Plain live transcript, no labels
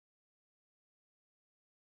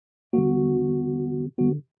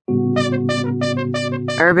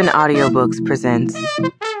Urban Audiobooks presents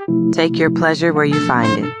Take Your Pleasure Where You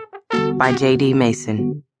Find It by J.D.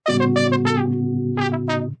 Mason.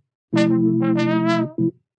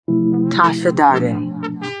 Tasha Darden.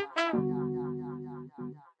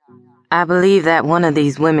 I believe that one of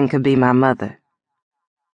these women could be my mother.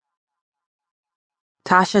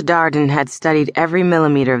 Tasha Darden had studied every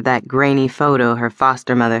millimeter of that grainy photo her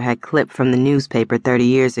foster mother had clipped from the newspaper 30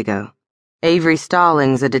 years ago. Avery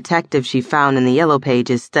Stallings, a detective she found in the Yellow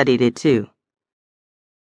Pages, studied it too.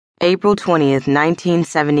 April 20th,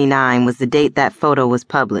 1979 was the date that photo was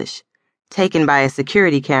published, taken by a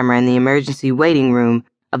security camera in the emergency waiting room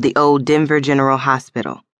of the old Denver General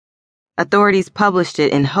Hospital. Authorities published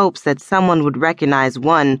it in hopes that someone would recognize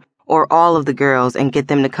one or all of the girls and get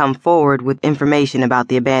them to come forward with information about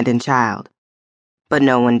the abandoned child. But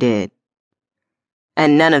no one did.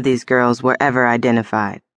 And none of these girls were ever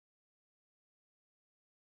identified.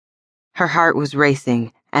 Her heart was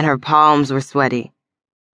racing, and her palms were sweaty.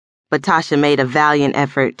 But Tasha made a valiant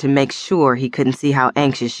effort to make sure he couldn't see how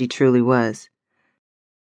anxious she truly was.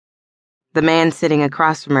 The man sitting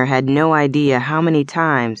across from her had no idea how many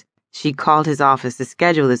times she'd called his office to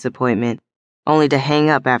schedule this appointment, only to hang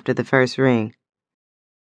up after the first ring.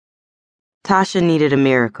 Tasha needed a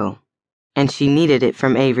miracle, and she needed it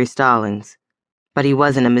from Avery Stallings. But he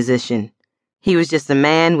wasn't a musician. He was just a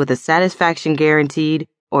man with a satisfaction guaranteed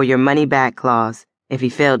or your money-back clause if he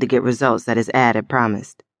failed to get results that his ad had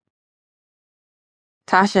promised.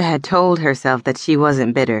 Tasha had told herself that she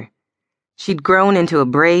wasn't bitter. She'd grown into a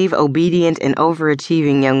brave, obedient, and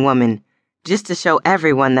overachieving young woman, just to show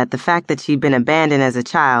everyone that the fact that she'd been abandoned as a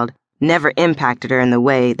child never impacted her in the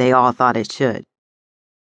way they all thought it should.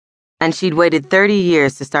 And she'd waited 30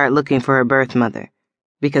 years to start looking for her birth mother,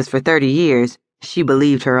 because for 30 years, she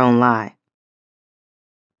believed her own lie.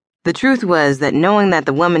 The truth was that knowing that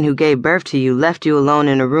the woman who gave birth to you left you alone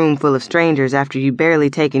in a room full of strangers after you'd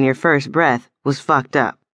barely taken your first breath was fucked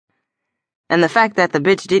up. And the fact that the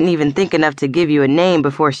bitch didn't even think enough to give you a name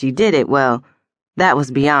before she did it, well, that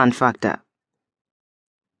was beyond fucked up.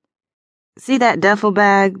 See that duffel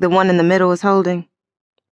bag the one in the middle is holding?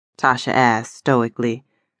 Tasha asked stoically.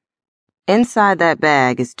 Inside that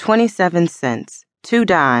bag is 27 cents, 2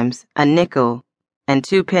 dimes, a nickel, and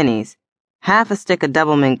 2 pennies, half a stick of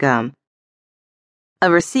doublemint gum, a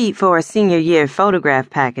receipt for a senior year photograph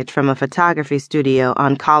package from a photography studio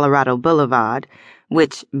on Colorado Boulevard,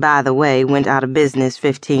 which, by the way, went out of business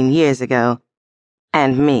 15 years ago,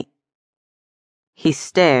 and me. He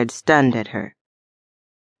stared stunned at her.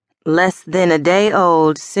 Less than a day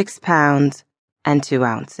old, 6 pounds and 2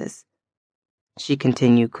 ounces, she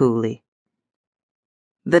continued coolly.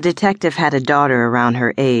 The detective had a daughter around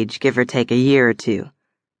her age, give or take a year or two.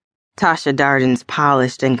 Tasha Darden's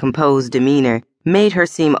polished and composed demeanor made her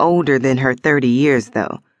seem older than her 30 years,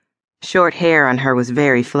 though. Short hair on her was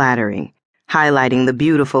very flattering, highlighting the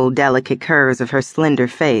beautiful, delicate curves of her slender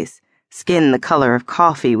face, skin the color of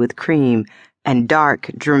coffee with cream, and dark,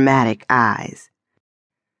 dramatic eyes.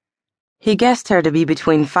 He guessed her to be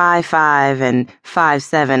between 5'5" and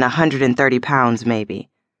 5'7", 130 pounds maybe.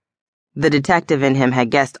 The detective in him had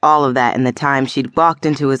guessed all of that in the time she'd walked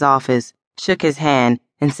into his office, shook his hand,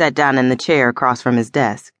 and sat down in the chair across from his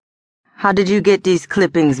desk. How did you get these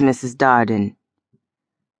clippings, Mrs. Darden?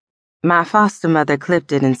 My foster mother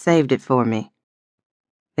clipped it and saved it for me.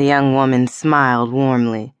 The young woman smiled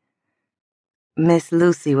warmly. Miss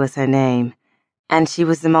Lucy was her name, and she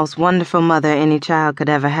was the most wonderful mother any child could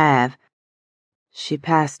ever have. She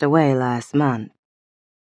passed away last month,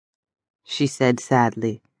 she said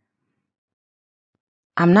sadly.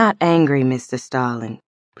 I'm not angry, Mr. Starling.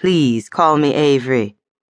 Please call me Avery.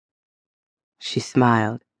 She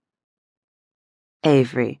smiled.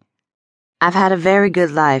 Avery, I've had a very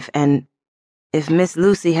good life, and if Miss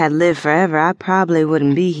Lucy had lived forever, I probably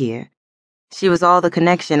wouldn't be here. She was all the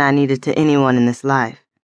connection I needed to anyone in this life.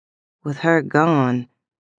 With her gone,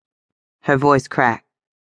 her voice cracked.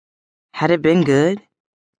 Had it been good?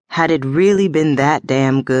 Had it really been that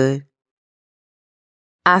damn good?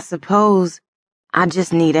 I suppose I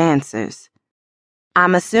just need answers.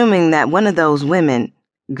 I'm assuming that one of those women,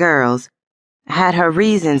 girls, had her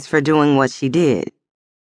reasons for doing what she did.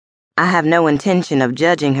 I have no intention of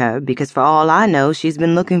judging her because for all I know, she's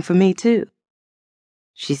been looking for me too.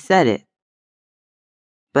 She said it.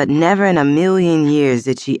 But never in a million years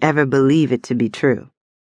did she ever believe it to be true.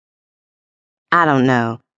 I don't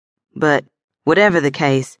know, but whatever the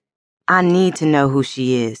case, I need to know who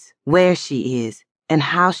she is, where she is, and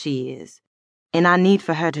how she is, and I need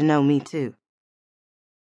for her to know me too.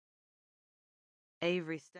 Avery